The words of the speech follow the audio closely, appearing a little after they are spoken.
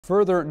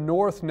Further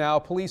north now,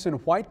 police in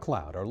White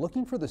Cloud are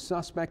looking for the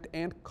suspect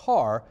and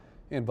car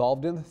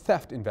involved in the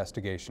theft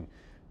investigation.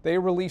 They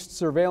released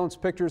surveillance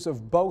pictures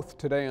of both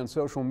today on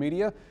social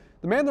media.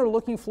 The man they're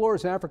looking for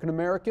is African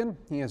American.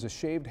 He has a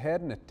shaved head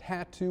and a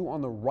tattoo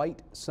on the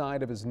right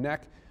side of his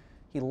neck.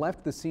 He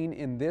left the scene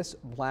in this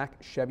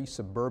black Chevy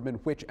Suburban,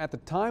 which at the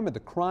time of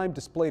the crime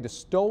displayed a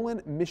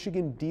stolen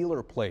Michigan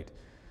dealer plate.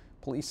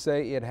 Police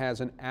say it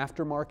has an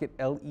aftermarket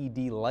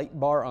LED light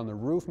bar on the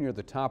roof near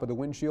the top of the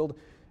windshield.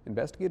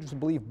 Investigators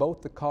believe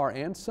both the car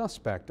and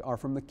suspect are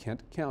from the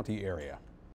Kent County area.